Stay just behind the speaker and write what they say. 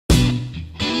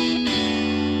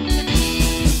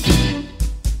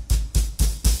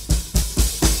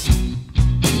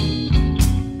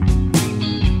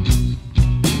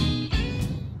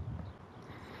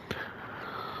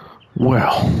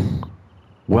Well,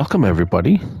 welcome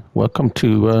everybody. Welcome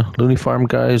to Looney Farm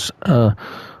Guys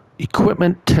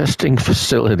equipment testing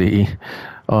facility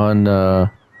on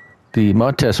the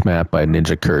mod test map by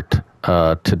Ninja Kurt.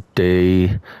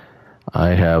 Today I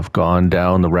have gone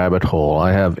down the rabbit hole.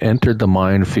 I have entered the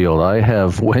minefield. I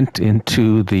have went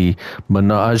into the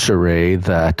menagerie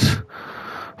that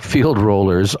field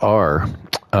rollers are.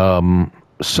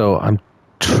 So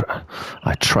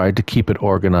I tried to keep it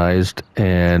organized,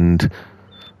 and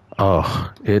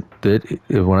when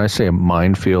I say a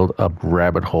minefield, a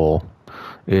rabbit hole,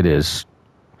 it is.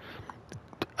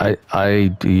 I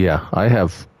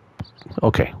have.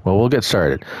 Okay, well, we'll get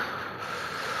started.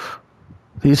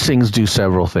 These things do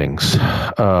several things.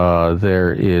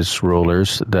 There is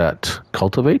rollers that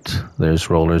cultivate. There's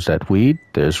rollers that weed.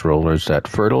 There's rollers that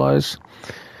fertilize.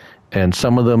 And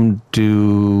some of them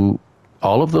do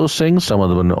all of those things. Some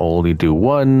of them only do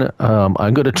one.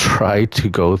 I'm going to try to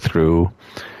go through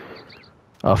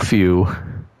a few.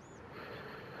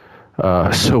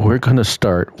 So we're going to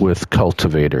start with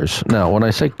cultivators. Now, when I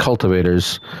say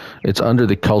cultivators, it's under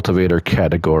the cultivator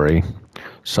category,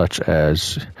 such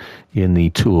as in the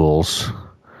tools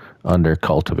under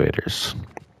cultivators.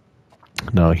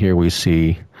 Now, here we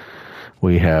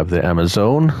have the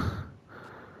Amazon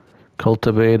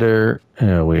cultivator.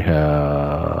 We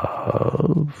have,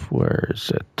 where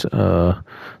is it? The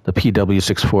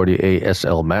PW640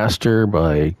 ASL Master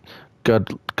by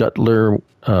Gutler.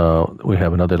 We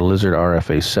have another Lizard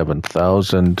RFA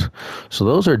 7000. So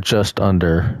those are just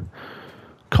under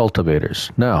cultivators.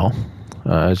 Now,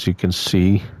 as you can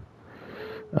see,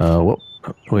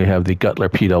 we have the Gutler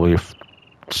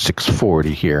PW640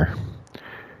 here.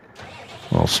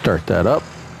 I'll start that up.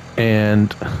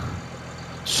 And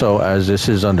so as this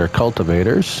is under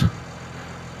cultivators,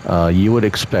 you would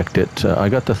expect it. I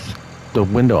got the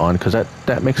window on because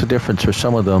that makes a difference for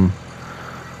some of them.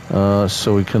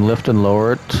 So we can lift and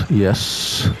lower it.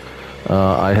 Yes.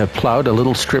 I have plowed a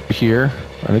little strip here,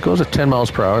 and it goes at 10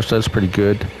 miles per hour, so that's pretty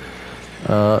good.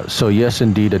 So yes,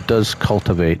 indeed, it does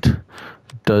cultivate.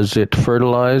 Does it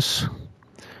fertilize?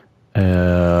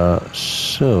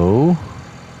 So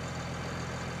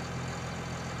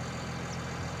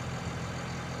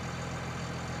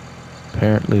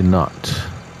apparently not,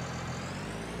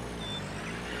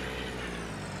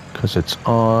 because it's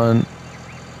on.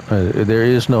 There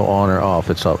is no on or off.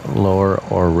 It's up, lower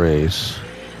or raise,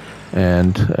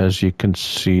 and as you can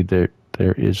see, there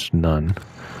is none.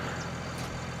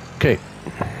 Okay,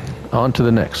 on to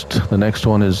the next. The next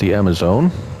one is the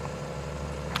Amazon,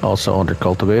 also under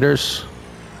cultivators.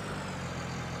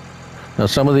 Now,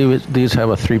 some of these have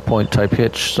a 3-point type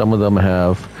hitch. Some of them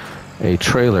have a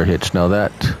trailer hitch. Now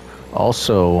that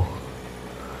also,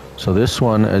 so this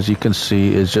one, as you can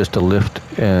see, is just a lift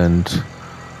and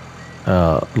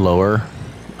lower.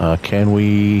 Can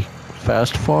we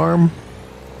fast farm?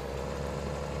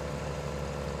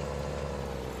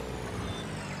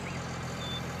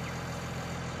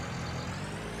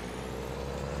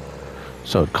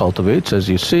 So it cultivates, as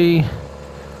you see.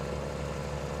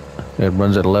 It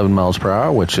runs at 11 miles per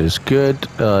hour, which is good.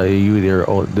 You either,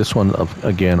 this one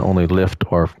again, only lift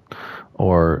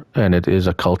and it is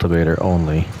a cultivator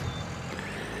only.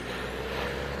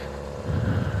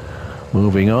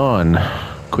 Moving on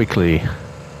quickly.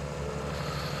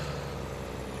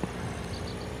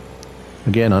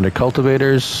 Again, under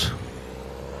cultivators,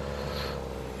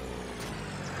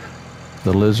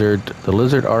 the Lizard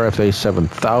RFA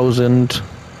 7000.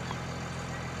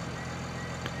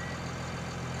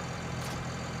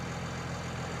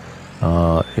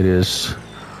 It is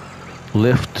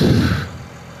lift.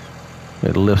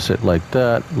 It lifts it like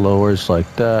that, lowers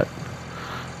like that.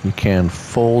 You can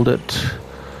fold it.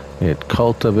 It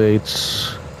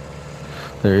cultivates.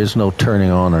 There is no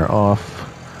turning on or off.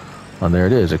 And there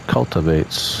it is. It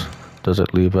cultivates. Does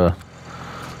it leave a...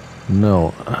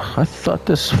 No. I thought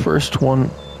this first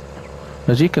one...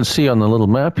 As you can see on the little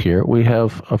map here, we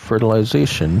have a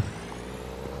fertilization.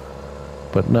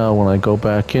 But now when I go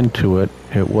back into it,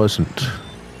 it wasn't.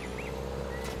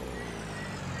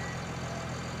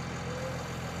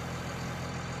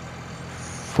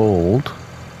 Fold.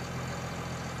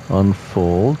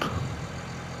 Unfold.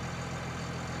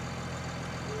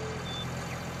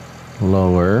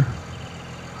 Lower.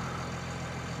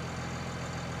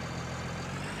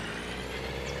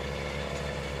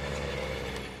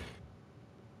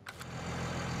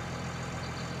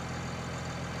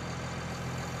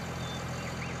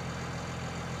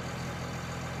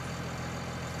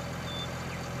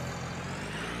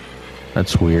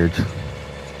 That's weird.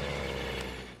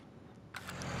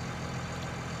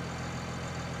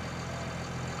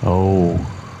 Oh.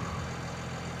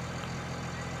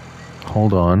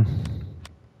 hold on.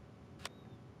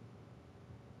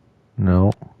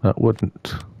 No, that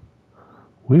wouldn't.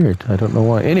 Weird, I don't know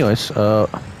why. Anyways,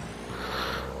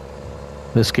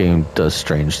 this game does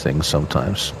strange things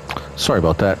sometimes. Sorry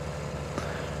about that.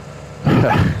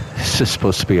 This is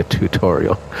supposed to be a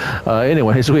tutorial.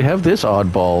 Anyways, we have this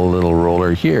oddball little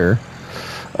roller here.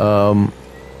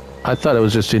 I thought it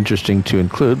was just interesting to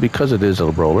include because it is a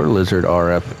roller, Lizard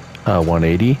RF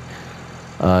 180.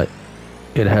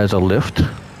 It has a lift.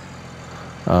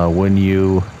 When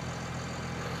you...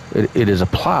 It is a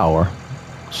plower,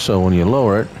 so when you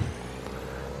lower it,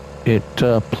 it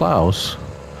plows.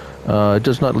 It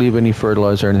does not leave any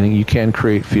fertilizer or anything. You can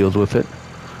create fields with it.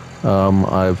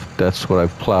 That's what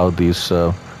I've plowed these.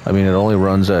 I mean, it only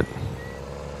runs at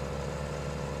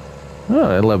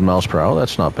 11 miles per hour.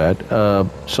 That's not bad.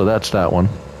 So that's that one.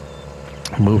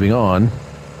 Moving on.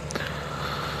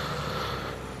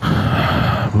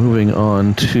 Moving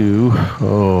on to,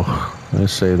 I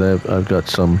say that I've got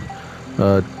some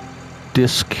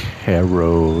disc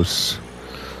harrows.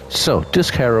 So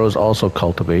disc harrows also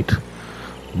cultivate,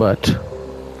 but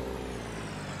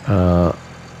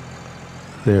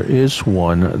there is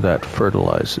one that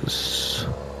fertilizes.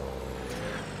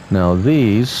 Now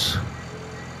these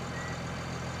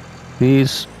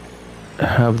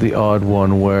have the odd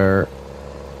one where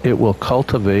it will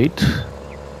cultivate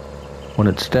when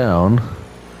it's down,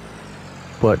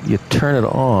 but you turn it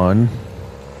on.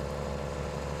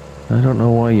 I don't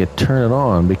know why you turn it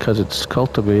on, because it's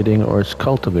cultivating or it's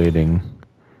cultivating.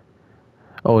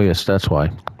 Oh yes, that's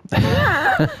why.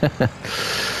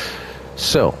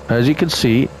 So, as you can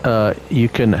see, you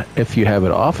can, if you have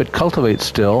it off, it cultivates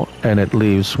still, and it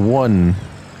leaves one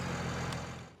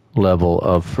level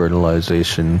of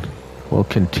fertilization. Will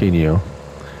continue.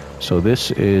 So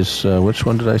this is, which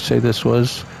one did I say this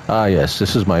was? Ah yes,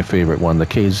 this is my favorite one, the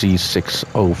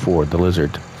KZ604, the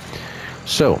lizard.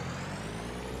 So,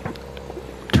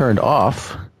 turned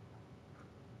off,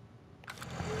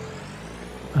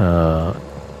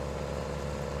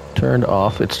 turned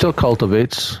off, it still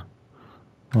cultivates.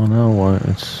 Oh no, why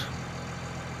it's...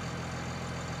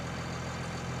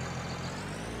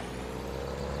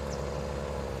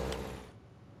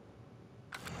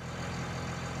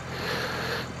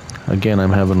 Again,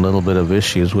 I'm having a little bit of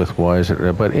issues with why is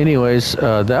it... But anyways,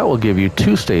 that will give you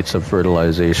 2 states of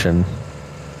fertilization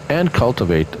and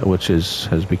cultivate, which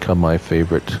has become my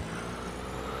favorite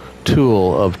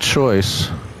tool of choice.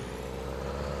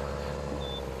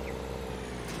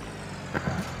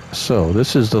 So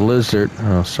this is the lizard,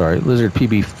 lizard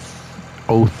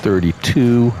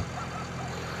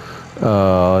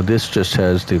PB032. This just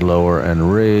has the lower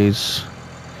and raise.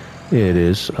 It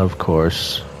is, of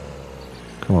course,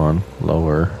 come on,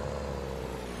 lower.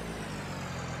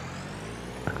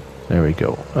 There we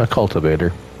go, a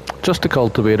cultivator. Just a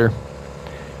cultivator.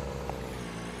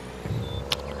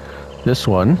 This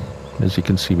one, as you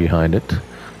can see behind it,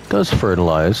 does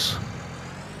fertilize.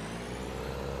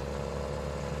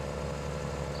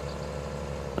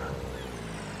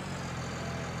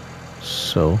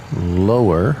 So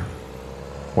lower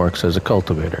works as a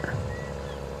cultivator.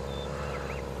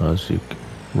 As you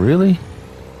really?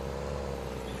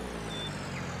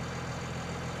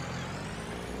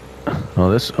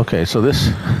 Oh, this, okay, so this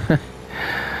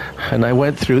and I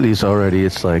went through these already.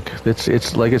 It's like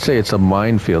like I say, it's a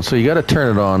minefield. So you got to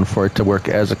turn it on for it to work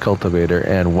as a cultivator,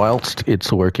 and whilst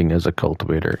it's working as a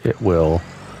cultivator, it will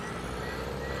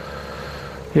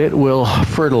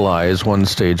fertilize one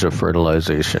stage of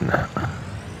fertilization.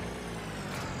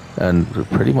 And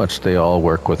pretty much they all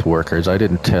work with workers. I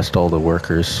didn't test all the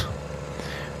workers.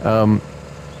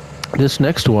 This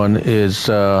next one is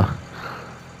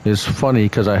funny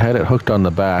because I had it hooked on the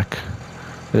back.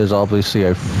 It is obviously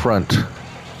a front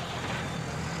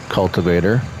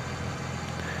cultivator.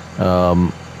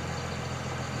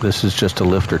 This is just a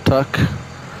lift or tuck.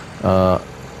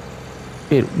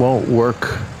 It won't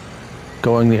work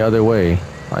going the other way.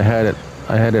 I had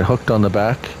it hooked on the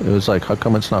back. It was like, how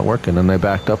come it's not working? And I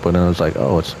backed up and I was like,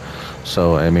 oh, it's...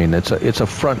 So, I mean, it's a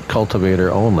front cultivator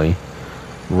only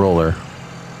roller.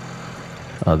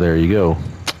 There you go.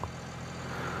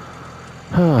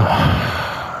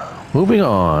 Moving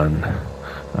on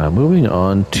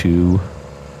to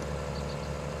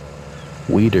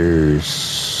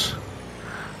weeders.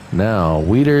 Now,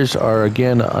 weeders are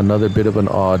again another bit of an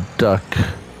odd duck.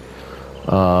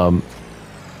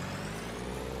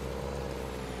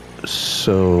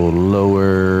 So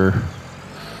lower,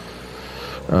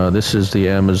 this is the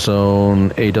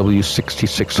Amazon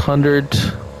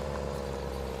AW6600.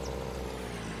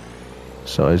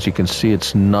 So as you can see,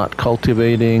 it's not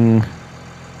cultivating.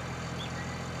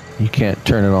 You can't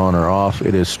turn it on or off.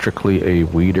 It is strictly a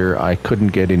weeder. I couldn't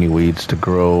get any weeds to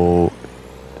grow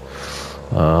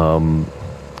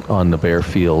on the bare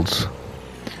fields,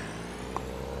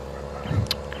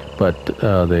 but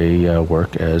they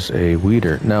work as a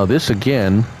weeder. Now this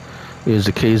again is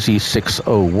the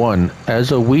KZ601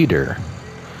 as a weeder.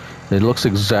 It looks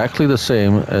exactly the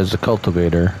same as the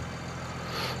cultivator,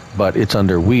 but it's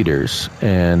under weeders.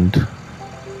 And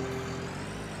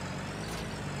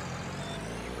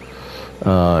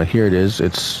here it is.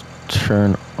 It's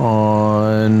turn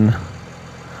on.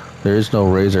 There is no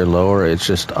raise or lower. It's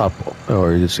just up,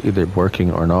 or it's either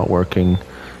working or not working.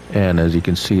 And as you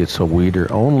can see, it's a weeder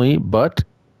only, but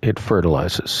it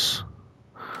fertilizes.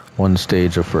 One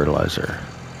stage of fertilizer.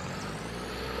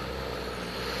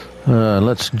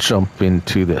 Let's jump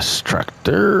into this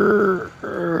tractor.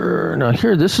 Now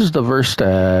here, this is the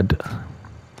Verstad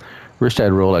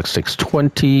Rolex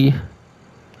 620.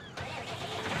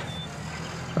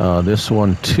 This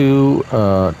one too,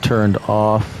 turned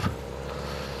off,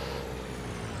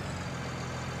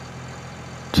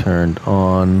 turned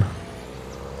on.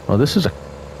 Oh, this is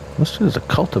a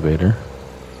cultivator.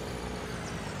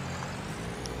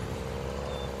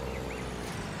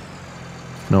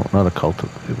 No, not a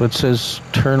cultivator. It says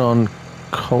turn on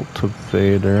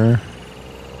cultivator.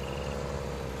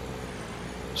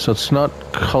 So it's not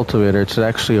cultivator, it's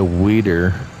actually a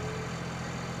weeder.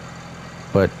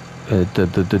 But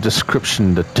the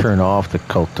description to turn off the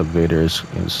cultivator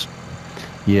is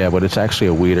yeah, but it's actually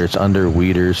a weeder. It's under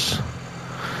weeders.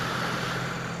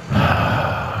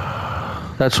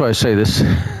 That's why I say this.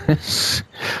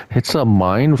 It's a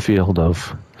minefield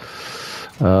of.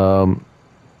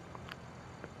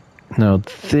 Now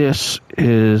this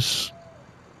is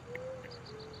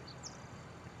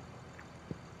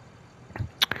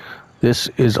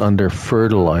under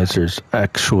fertilizers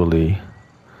actually,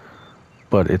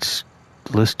 but it's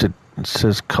listed. It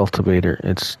says cultivator.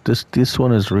 It's this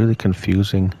one is really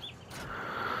confusing.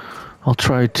 I'll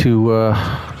try to.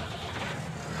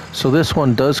 So this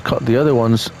one does. The other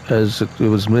ones, as it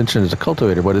was mentioned, is a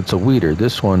cultivator, but it's a weeder.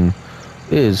 This one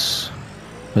is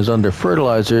under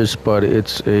fertilizers, but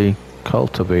it's a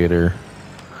cultivator.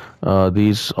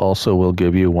 These also will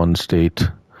give you one state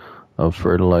of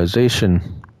fertilization.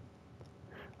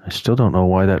 I still don't know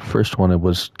why that first one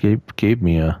gave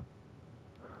me a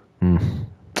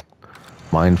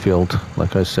minefield,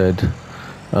 like I said.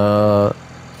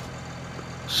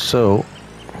 So,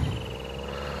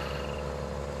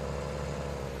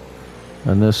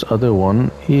 and this other one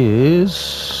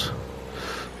is.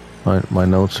 My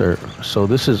notes are, so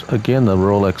this is again the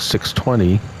Rolex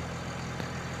 620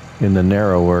 in the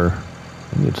narrower.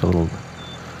 Maybe it's a little.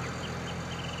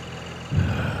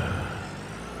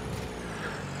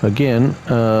 Again,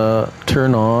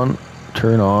 turn on,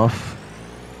 turn off.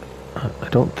 I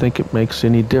don't think it makes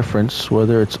any difference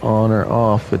whether it's on or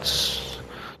off. It's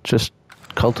just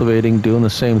cultivating, doing the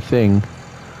same thing.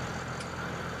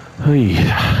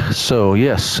 So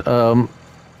yes.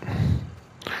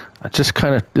 I just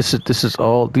kind of, this is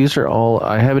all, these are all,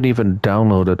 I haven't even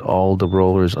downloaded all the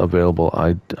rollers available.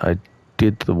 I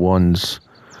did the ones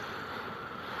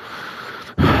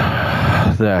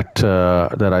that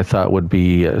I thought would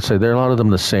be, so there are a lot of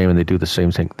them the same and they do the same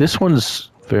thing. This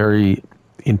one's very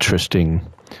interesting.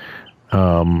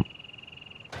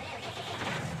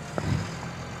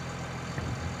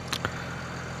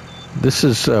 This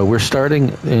is, we're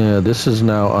starting, this is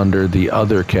now under the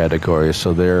other category,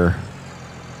 so they're,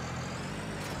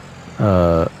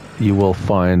 you will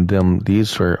find them.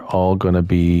 These are all going to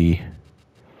be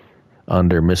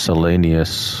under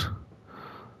miscellaneous.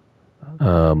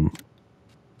 Not,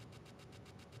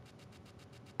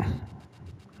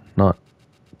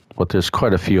 but there's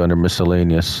quite a few under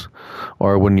miscellaneous.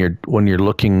 Or when you're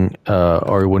looking,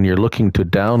 or when you're looking to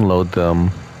download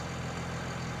them,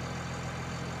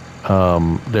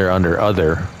 they're under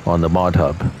other on the Mod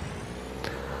Hub.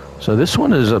 So this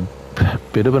one is a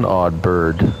bit of an odd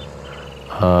bird.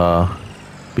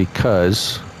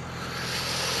 Because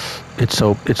it's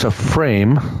a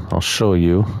frame. I'll show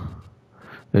you.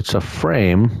 It's a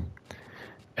frame,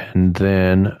 and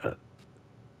then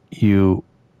you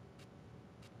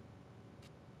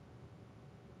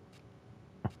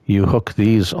hook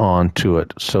these onto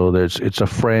it. So it's a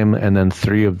frame, and then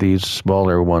three of these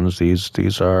smaller ones.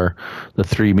 These are the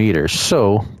 3 meters.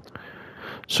 So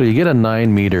you get a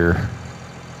 9 meter.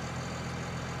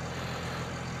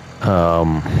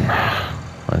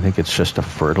 I think it's just a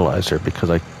fertilizer because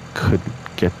I couldn't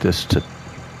get this to.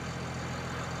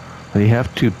 You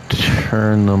have to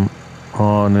turn them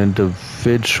on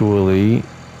individually,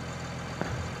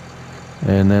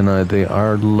 and then they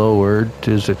are lowered.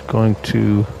 Is it going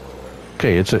to?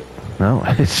 Okay, no.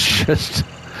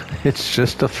 It's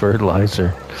just a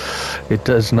fertilizer. It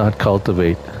does not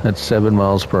cultivate at 7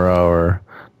 miles per hour,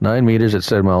 9 meters at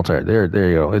 7 miles per hour. There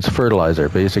you go. It's fertilizer,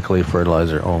 basically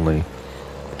fertilizer only.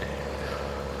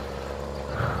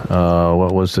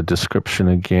 What was the description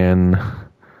again?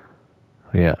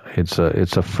 Yeah, it's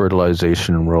a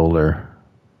fertilization roller.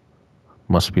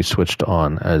 Must be switched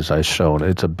on, as I showed.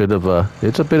 It's a bit of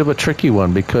a tricky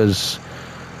one because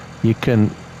you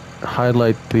can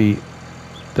highlight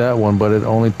that one, but it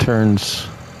only turns.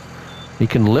 You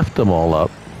can lift them all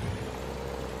up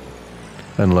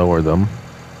and lower them,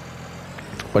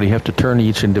 but you have to turn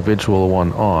each individual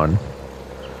one on.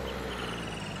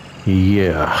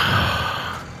 Yeah.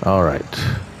 All right.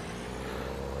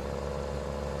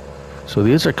 So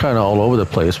these are kind of all over the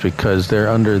place because they're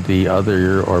under the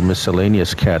other or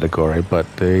miscellaneous category, but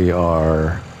they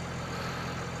are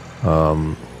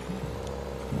all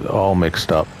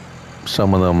mixed up.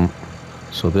 Some of them.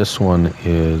 So this one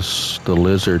is the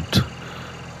Lizard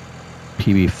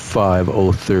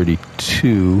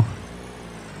PB5032.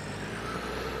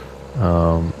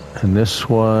 And this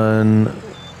one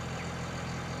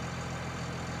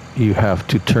you have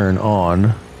to turn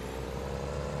on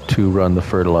to run the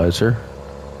fertilizer.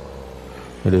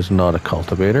 It is not a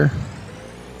cultivator.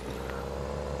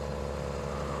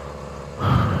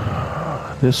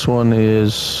 This one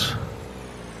is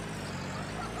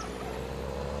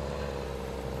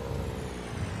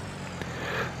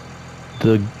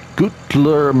the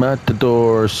Gutler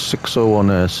Matador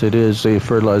 601S. It is a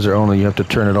fertilizer only. You have to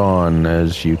turn it on,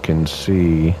 as you can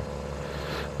see.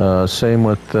 Same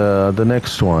with the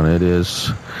next one. It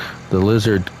is the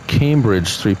Lizard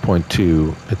Cambridge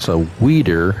 3.2. It's a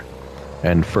weeder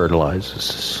and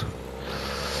fertilizes.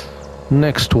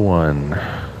 Next one,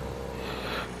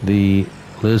 the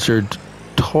Lizard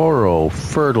Toro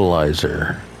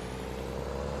fertilizer.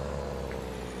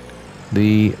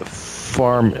 The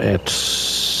Farmet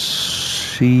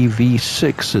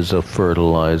CV6 is a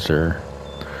fertilizer.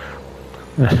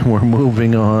 And we're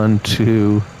moving on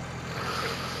to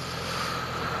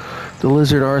the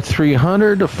Lizard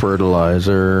R300, a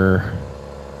fertilizer.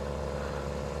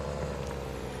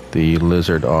 The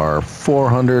Lizard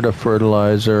R400, a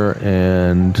fertilizer.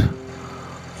 And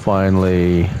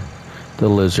finally, the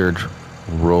Lizard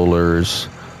Rollers,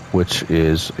 which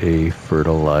is a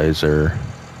fertilizer.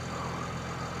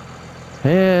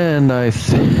 And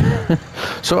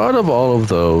so out of all of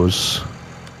those,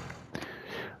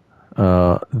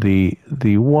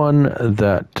 the one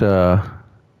that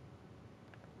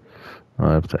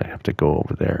I have to go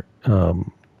over there,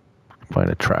 find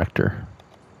a tractor.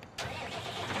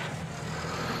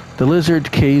 The Lizard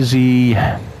KZ.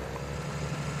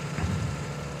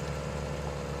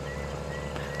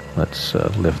 Let's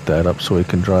lift that up so we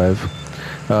can drive.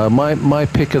 My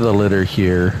pick of the litter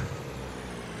here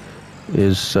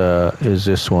is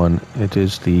this one. It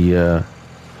is the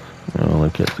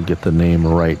let's get the name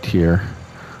right here.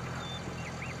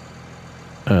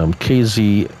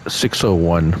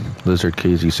 KZ601, Lizard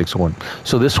KZ601.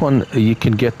 So this one, you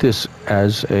can get this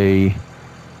as a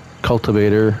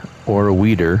cultivator or a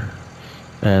weeder,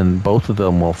 and both of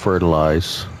them will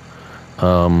fertilize.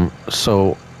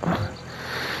 So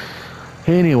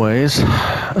anyways,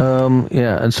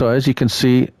 yeah, and so as you can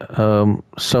see,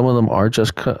 some of them are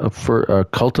just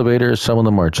cultivators, some of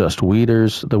them are just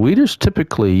weeders. The weeders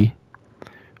typically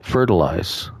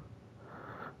fertilize.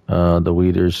 The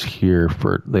weeders here,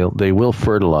 they will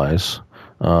fertilize.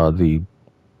 The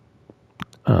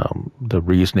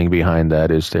reasoning behind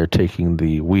that is they're taking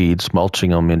the weeds,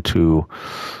 mulching them into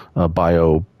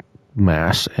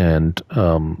biomass, and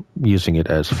using it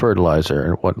as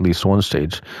fertilizer at least one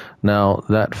stage. Now,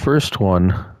 that first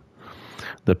one,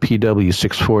 the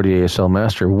PW640 ASL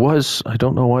Master, was, I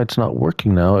don't know why it's not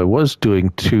working now, it was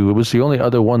doing two. It was the only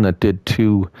other one that did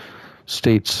 2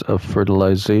 states of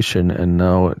fertilization, and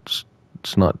now it's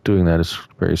not doing that. It's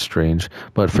very strange.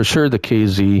 But for sure, the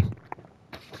KZ,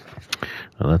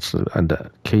 that's the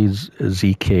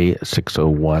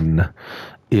KZK601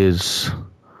 is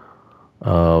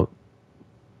a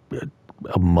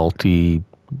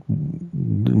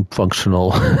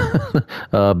multi-functional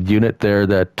unit there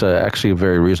that actually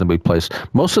very reasonably priced.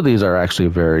 Most of these are actually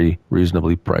very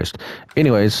reasonably priced.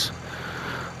 Anyways,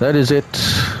 that is it.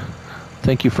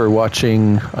 Thank you for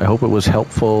watching. I hope it was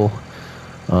helpful.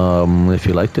 If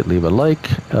you liked it, leave a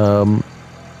like.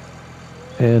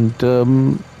 And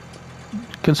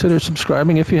consider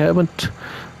subscribing if you haven't.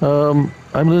 I'm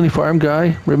Looney Farm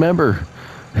Guy. Remember,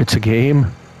 it's a game.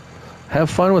 Have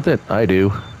fun with it. I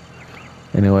do.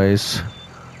 Anyways,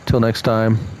 Till next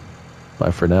time,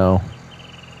 bye for now.